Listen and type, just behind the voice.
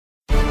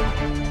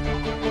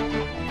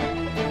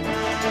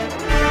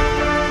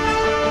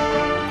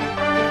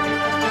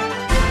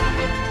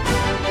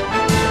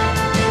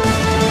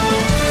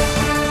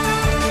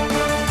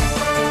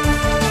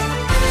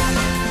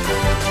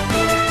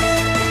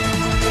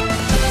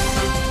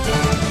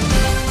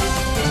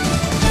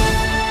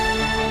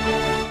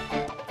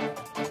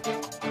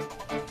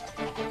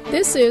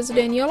This is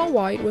Daniela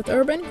White with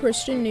Urban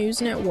Christian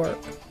News Network.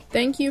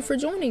 Thank you for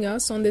joining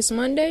us on this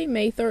Monday,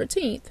 May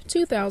 13th,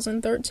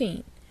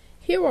 2013.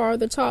 Here are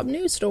the top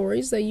news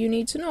stories that you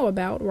need to know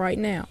about right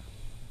now.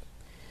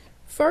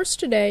 First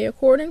today,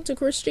 according to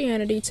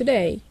Christianity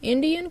Today,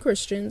 Indian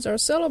Christians are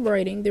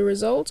celebrating the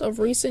results of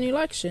recent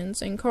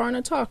elections in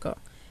Karnataka,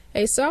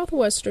 a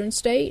southwestern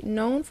state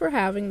known for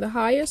having the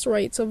highest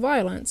rates of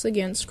violence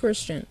against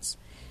Christians.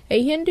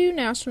 A Hindu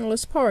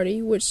nationalist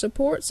party which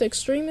supports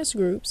extremist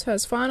groups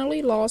has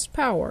finally lost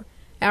power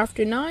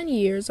after 9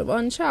 years of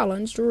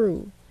unchallenged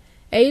rule.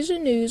 Asia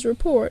News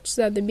reports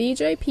that the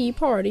BJP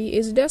party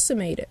is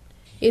decimated.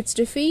 Its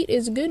defeat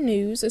is good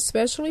news,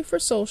 especially for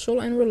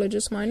social and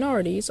religious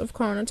minorities of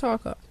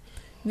Karnataka,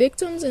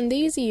 victims in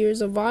these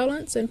years of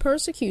violence and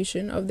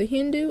persecution of the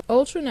Hindu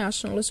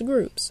ultranationalist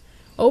groups,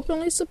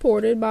 openly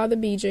supported by the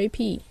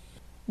BJP.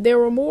 There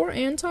were more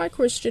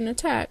anti-Christian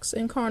attacks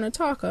in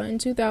Karnataka in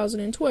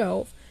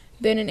 2012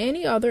 than in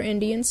any other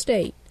Indian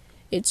state.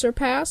 It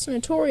surpassed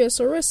notorious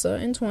Orissa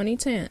in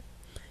 2010.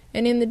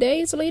 And in the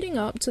days leading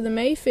up to the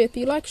May 5th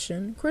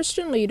election,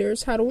 Christian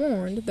leaders had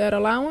warned that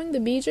allowing the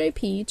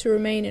BJP to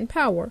remain in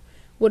power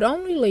would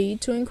only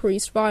lead to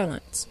increased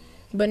violence.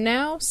 But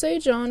now, say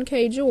John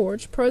K.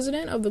 George,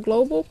 president of the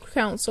Global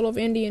Council of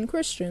Indian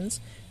Christians,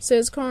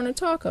 says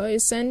Karnataka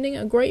is sending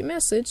a great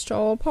message to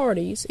all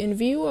parties in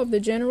view of the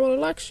general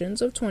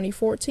elections of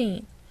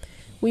 2014.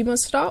 We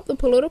must stop the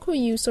political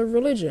use of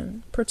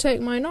religion,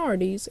 protect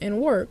minorities,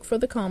 and work for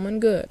the common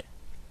good.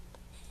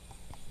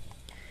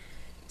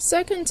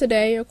 Second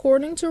today,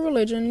 according to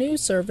Religion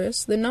News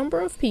Service, the number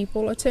of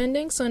people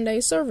attending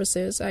Sunday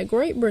services at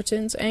Great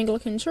Britain's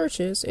Anglican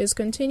churches is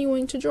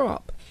continuing to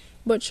drop,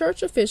 but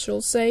church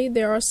officials say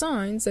there are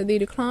signs that the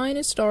decline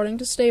is starting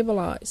to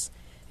stabilize.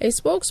 A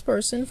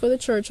spokesperson for the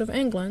Church of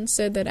England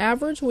said that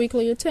average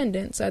weekly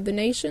attendance at the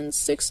nation's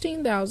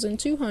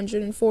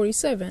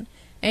 16,247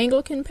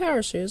 Anglican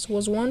parishes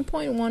was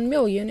 1.1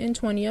 million in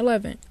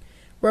 2011,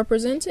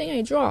 representing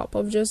a drop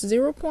of just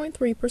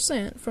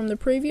 0.3% from the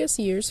previous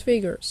year's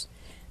figures.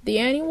 The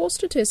annual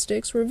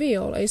statistics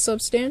reveal a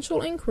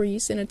substantial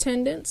increase in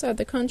attendance at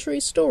the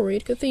country's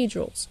storied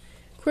cathedrals.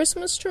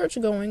 Christmas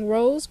church-going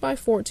rose by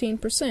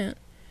 14%.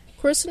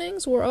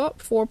 Christenings were up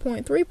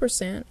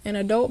 4.3%, and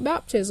adult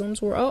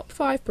baptisms were up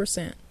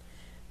 5%.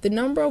 The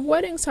number of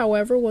weddings,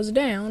 however, was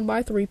down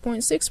by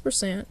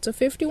 3.6% to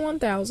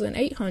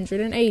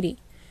 51,880.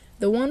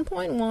 The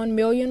 1.1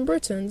 million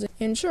Britons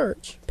in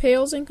church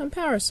pales in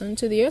comparison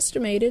to the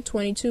estimated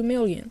 22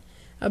 million,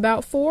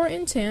 about 4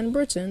 in 10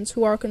 Britons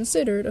who are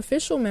considered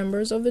official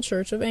members of the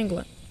Church of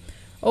England.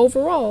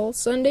 Overall,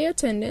 Sunday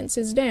attendance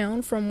is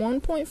down from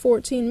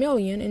 1.14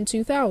 million in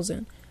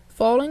 2000,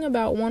 falling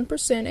about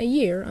 1% a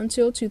year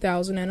until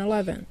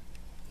 2011.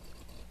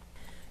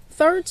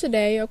 Third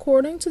today,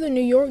 according to the New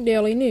York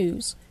Daily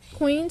News,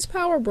 Queens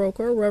power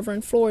broker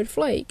Reverend Floyd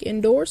Flake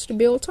endorsed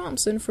Bill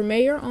Thompson for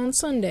mayor on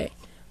Sunday,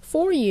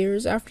 4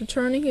 years after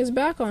turning his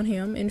back on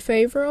him in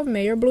favor of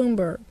Mayor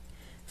Bloomberg.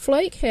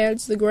 Flake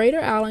heads the Greater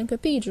Allen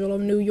Cathedral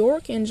of New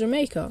York in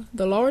Jamaica,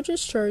 the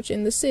largest church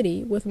in the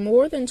city with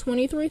more than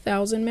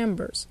 23,000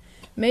 members,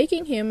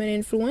 making him an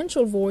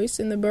influential voice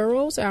in the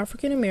borough's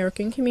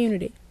African-American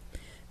community.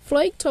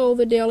 Flake told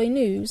the Daily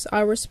News, "I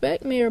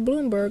respect Mayor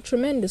Bloomberg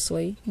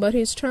tremendously, but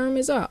his term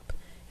is up,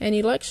 and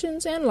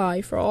elections and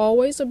life are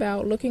always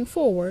about looking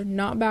forward,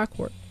 not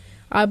backward.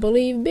 I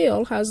believe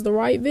Bill has the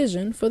right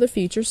vision for the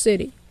future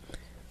city."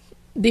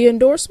 The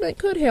endorsement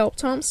could help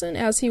Thompson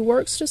as he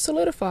works to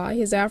solidify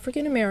his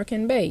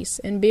African-American base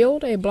and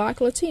build a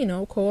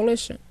Black-Latino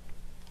coalition.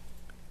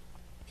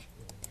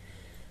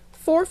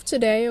 Fourth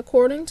today,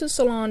 according to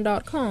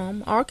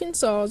Salon.com,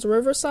 Arkansas's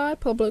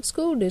Riverside Public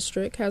School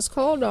District has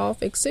called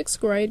off its 6th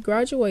grade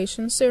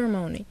graduation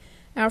ceremony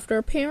after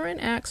a parent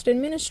asked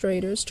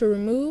administrators to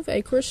remove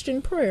a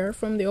Christian prayer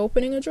from the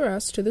opening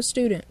address to the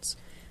students.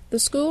 The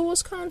school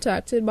was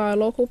contacted by a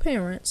local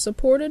parent,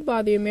 supported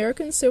by the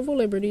American Civil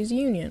Liberties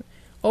Union,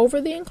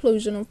 over the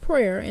inclusion of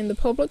prayer in the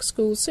public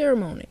school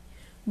ceremony,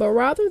 but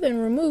rather than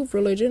remove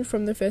religion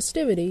from the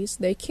festivities,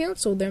 they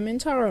canceled them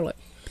entirely.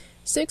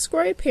 6th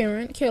grade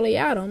parent Kelly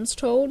Adams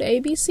told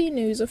ABC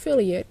News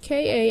affiliate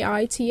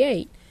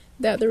KAIT8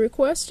 that the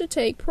request to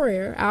take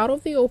prayer out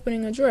of the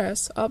opening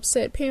address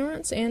upset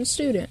parents and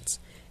students,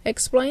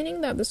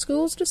 explaining that the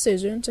school's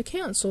decision to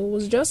cancel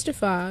was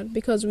justified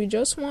because we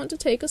just want to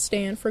take a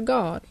stand for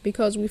God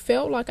because we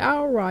felt like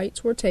our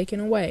rights were taken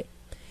away.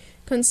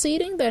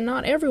 Conceding that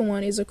not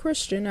everyone is a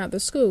Christian at the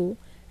school,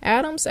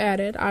 Adams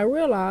added, "I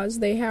realize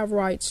they have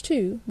rights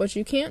too, but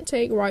you can't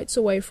take rights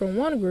away from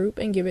one group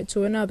and give it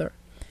to another."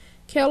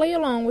 Kelly,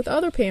 along with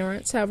other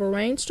parents, have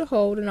arranged to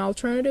hold an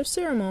alternative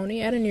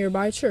ceremony at a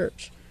nearby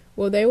church,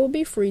 where they will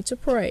be free to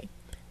pray.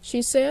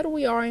 She said,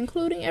 "We are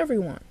including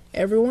everyone.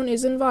 Everyone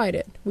is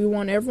invited. We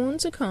want everyone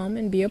to come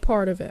and be a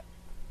part of it."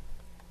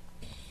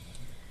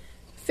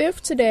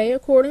 Fifth today,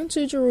 according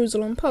to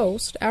Jerusalem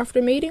Post,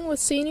 after meeting with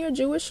senior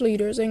Jewish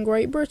leaders in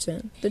Great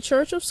Britain, the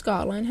Church of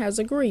Scotland has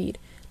agreed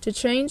to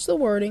change the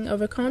wording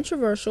of a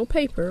controversial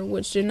paper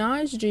which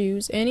denies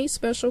Jews any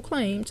special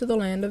claim to the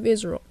land of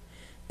Israel.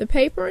 The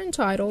paper,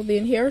 entitled The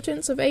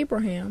Inheritance of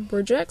Abraham,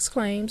 rejects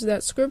claims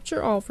that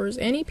Scripture offers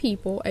any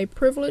people a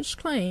privileged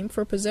claim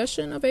for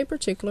possession of a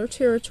particular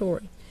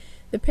territory.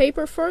 The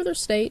paper further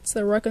states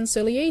that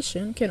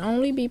reconciliation can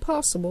only be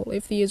possible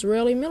if the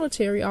Israeli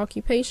military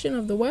occupation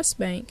of the West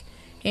Bank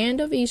and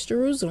of East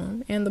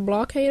Jerusalem and the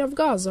blockade of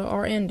Gaza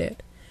are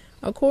ended.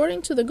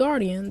 According to The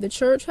Guardian, the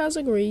Church has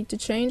agreed to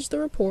change the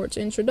report's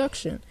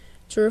introduction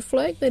to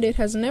reflect that it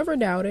has never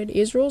doubted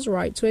Israel's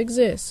right to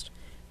exist.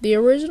 The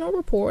original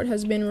report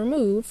has been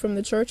removed from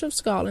the Church of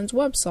Scotland's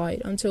website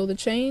until the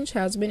change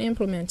has been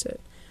implemented.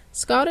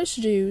 Scottish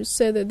Jews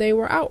said that they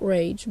were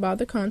outraged by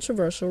the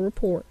controversial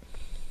report.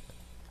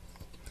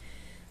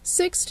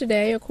 Sixth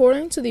today,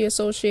 according to the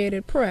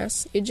Associated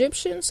Press,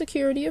 Egyptian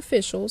security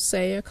officials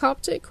say a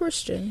Coptic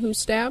Christian who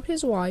stabbed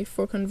his wife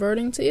for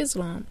converting to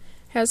Islam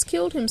has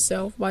killed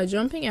himself by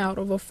jumping out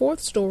of a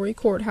fourth-story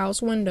courthouse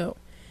window.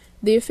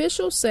 The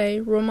officials say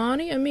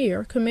Romani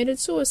Amir committed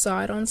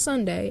suicide on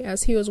Sunday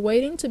as he was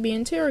waiting to be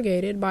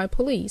interrogated by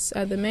police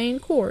at the main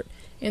court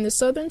in the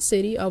southern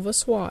city of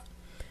Aswat.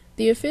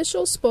 The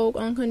officials spoke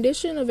on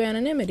condition of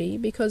anonymity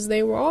because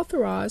they were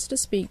authorized to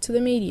speak to the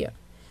media.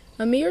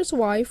 Amir's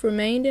wife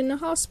remained in the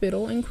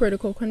hospital in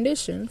critical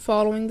condition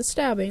following the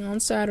stabbing on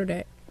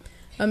Saturday.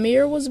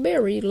 Amir was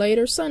buried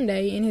later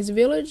Sunday in his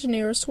village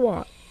near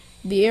Aswat.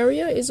 The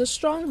area is a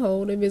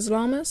stronghold of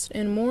Islamists,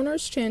 and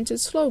mourners chanted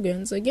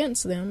slogans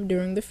against them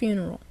during the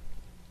funeral.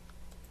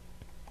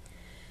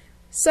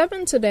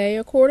 7 today,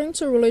 according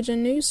to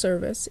Religion News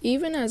Service,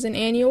 even as an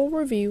annual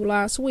review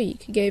last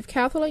week gave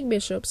Catholic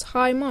bishops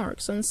high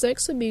marks on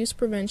sex abuse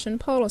prevention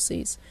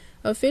policies,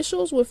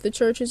 officials with the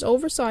Church's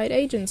oversight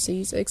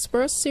agencies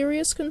expressed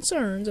serious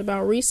concerns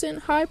about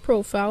recent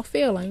high-profile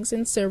failings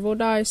in several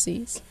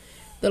dioceses.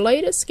 The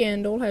latest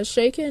scandal has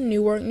shaken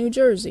Newark, New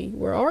Jersey,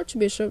 where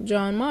Archbishop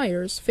John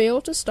Myers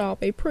failed to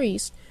stop a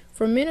priest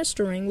from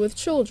ministering with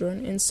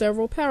children in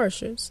several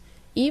parishes,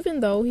 even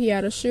though he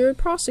had assured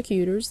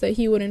prosecutors that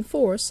he would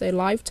enforce a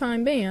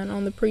lifetime ban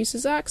on the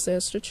priest's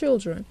access to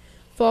children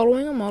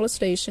following a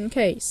molestation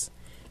case.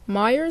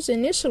 Myers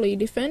initially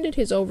defended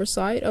his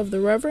oversight of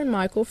the Reverend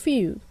Michael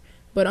Fugue,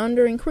 but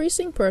under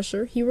increasing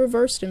pressure he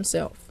reversed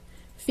himself.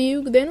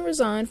 Fugue then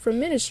resigned from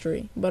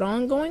ministry, but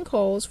ongoing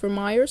calls for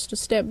Myers to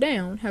step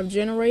down have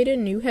generated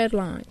new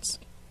headlines.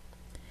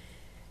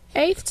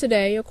 8th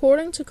today,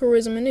 according to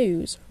Charisma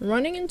News,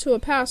 running into a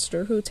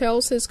pastor who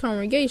tells his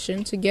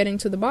congregation to get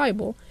into the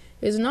Bible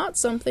is not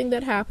something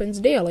that happens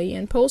daily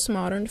in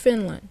postmodern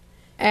Finland.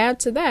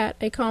 Add to that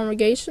a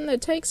congregation that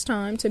takes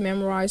time to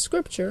memorize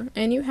Scripture,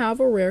 and you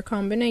have a rare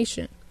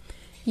combination.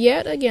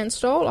 Yet,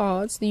 against all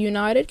odds, the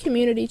United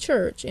Community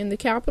Church in the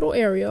capital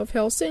area of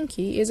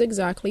Helsinki is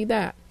exactly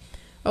that.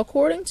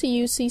 According to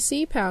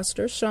UCC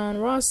pastor Sean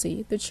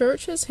Rossi, the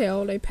church has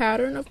held a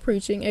pattern of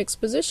preaching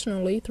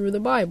expositionally through the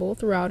Bible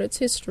throughout its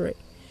history.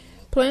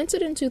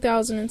 Planted in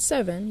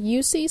 2007,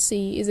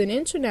 UCC is an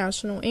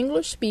international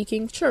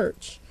English-speaking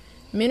church,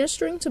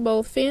 ministering to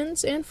both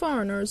Finns and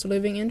foreigners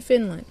living in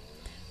Finland.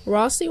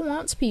 Rossi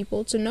wants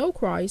people to know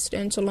Christ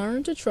and to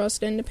learn to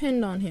trust and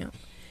depend on Him.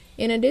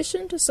 In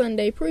addition to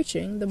Sunday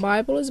preaching, the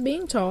Bible is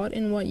being taught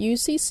in what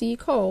UCC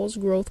calls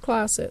growth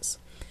classes.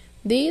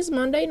 These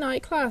Monday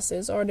night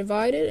classes are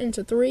divided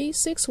into 3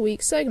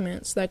 6-week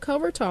segments that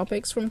cover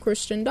topics from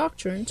Christian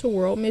doctrine to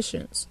world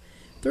missions.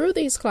 Through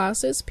these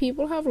classes,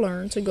 people have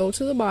learned to go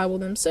to the Bible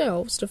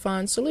themselves to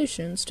find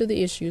solutions to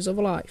the issues of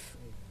life.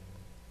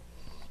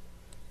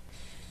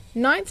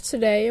 9th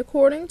today,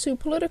 according to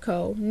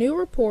Politico, new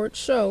reports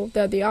show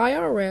that the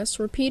IRS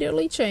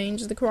repeatedly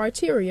changed the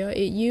criteria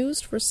it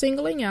used for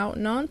singling out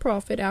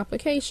nonprofit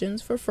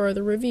applications for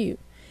further review,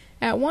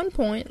 at one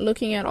point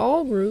looking at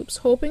all groups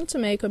hoping to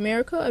make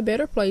America a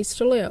better place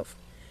to live.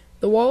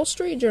 The Wall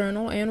Street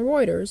Journal and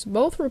Reuters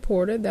both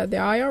reported that the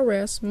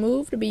IRS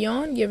moved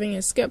beyond giving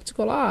a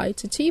skeptical eye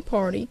to Tea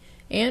Party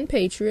and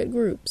patriot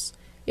groups.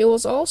 It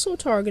was also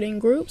targeting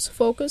groups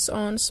focused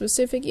on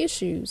specific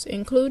issues,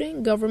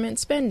 including government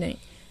spending,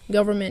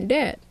 government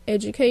debt,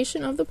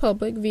 education of the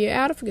public via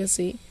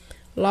advocacy,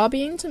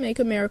 lobbying to make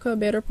America a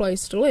better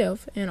place to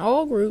live, and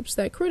all groups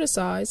that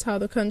criticize how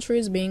the country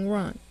is being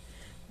run.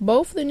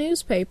 Both the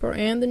newspaper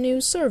and the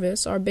news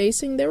service are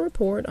basing their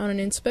report on an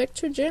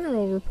Inspector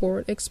General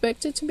report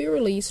expected to be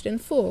released in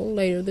full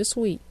later this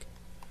week.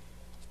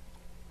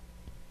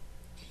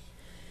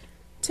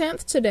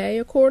 10th today,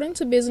 according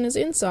to Business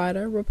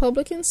Insider,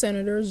 Republican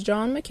Senators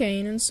John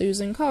McCain and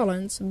Susan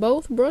Collins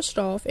both brushed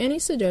off any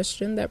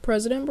suggestion that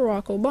President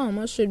Barack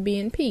Obama should be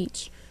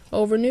impeached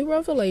over new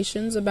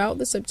revelations about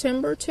the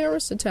September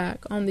terrorist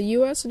attack on the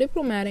U.S.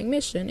 diplomatic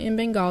mission in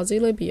Benghazi,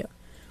 Libya.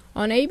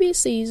 On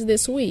ABC's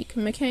This Week,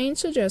 McCain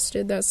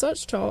suggested that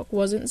such talk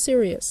wasn't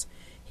serious.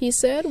 He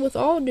said, "With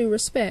all due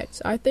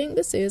respect, I think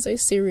this is a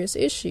serious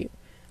issue.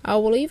 I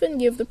will even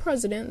give the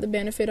president the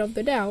benefit of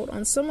the doubt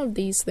on some of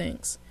these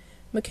things.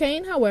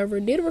 McCain, however,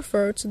 did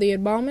refer to the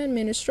Obama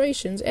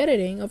administration's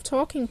editing of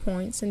talking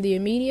points in the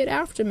immediate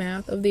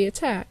aftermath of the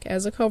attack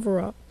as a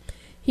cover-up.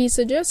 He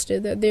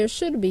suggested that there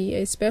should be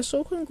a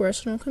special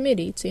congressional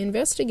committee to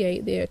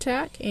investigate the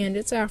attack and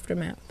its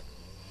aftermath.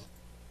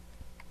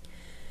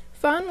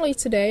 Finally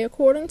today,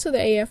 according to the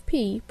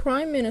AFP,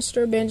 Prime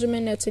Minister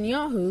Benjamin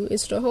Netanyahu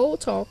is to hold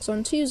talks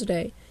on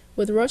Tuesday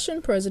with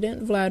Russian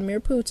President Vladimir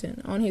Putin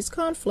on his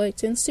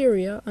conflict in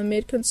Syria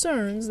amid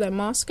concerns that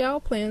Moscow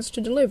plans to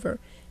deliver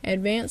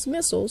advanced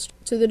missiles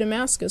to the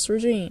Damascus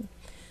regime.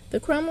 The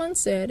Kremlin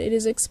said it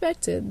is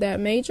expected that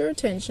major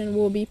attention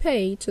will be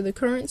paid to the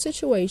current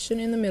situation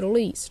in the Middle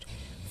East,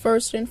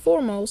 first and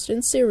foremost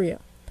in Syria.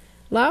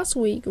 Last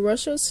week,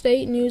 Russia's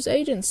state news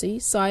agency,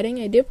 citing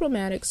a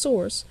diplomatic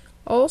source,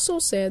 also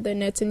said that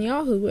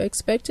Netanyahu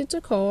expected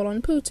to call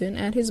on Putin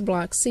at his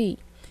Black Sea.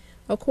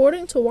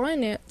 According to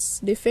Ynet's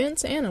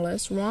defense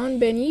analyst Ron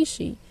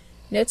Ben-Yishi,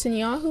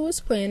 Netanyahu is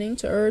planning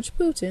to urge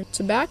Putin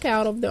to back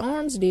out of the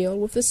arms deal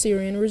with the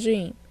Syrian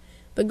regime.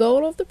 The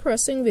goal of the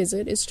pressing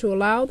visit is to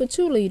allow the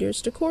two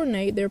leaders to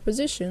coordinate their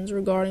positions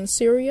regarding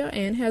Syria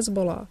and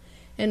Hezbollah,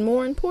 and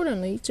more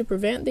importantly, to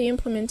prevent the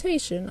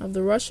implementation of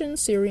the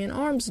Russian-Syrian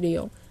arms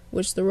deal,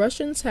 which the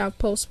Russians have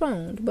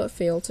postponed but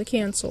failed to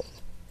cancel.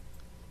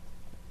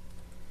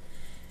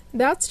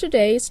 That's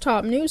today's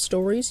top news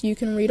stories. You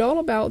can read all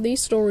about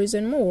these stories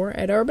and more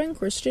at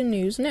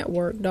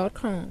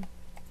urbanchristiannewsnetwork.com.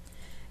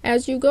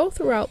 As you go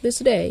throughout this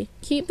day,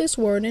 keep this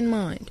word in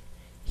mind.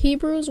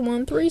 Hebrews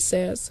 1:3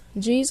 says,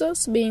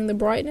 Jesus, being the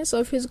brightness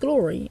of his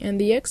glory and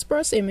the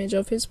express image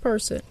of his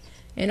person,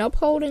 and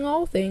upholding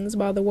all things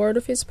by the word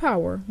of his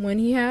power, when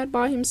he had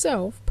by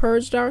himself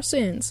purged our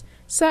sins,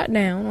 sat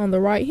down on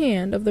the right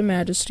hand of the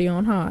Majesty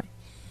on high.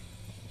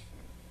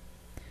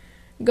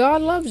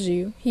 God loves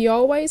you. He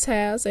always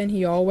has, and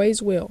he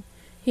always will.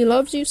 He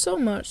loves you so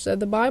much that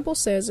the Bible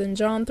says in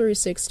John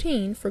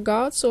 3:16, For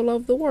God so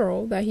loved the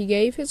world that he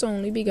gave his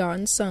only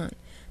begotten Son,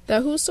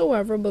 that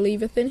whosoever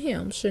believeth in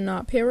him should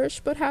not perish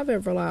but have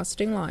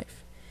everlasting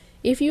life.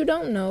 If you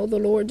don't know the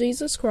Lord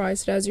Jesus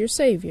Christ as your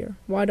Savior,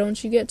 why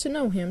don't you get to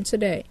know him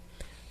today?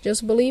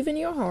 Just believe in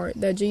your heart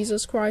that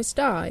Jesus Christ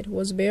died,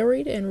 was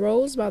buried, and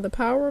rose by the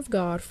power of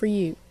God for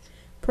you.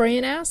 Pray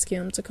and ask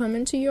him to come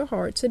into your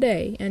heart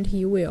today, and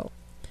he will.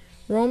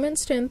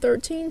 Romans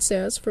 10:13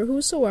 says, For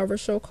whosoever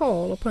shall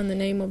call upon the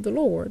name of the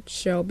Lord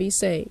shall be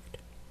saved.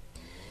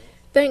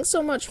 Thanks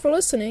so much for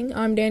listening.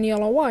 I'm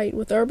Daniela White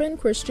with Urban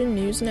Christian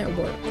News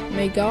Network.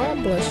 May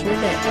God bless your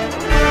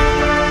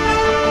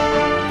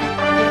day.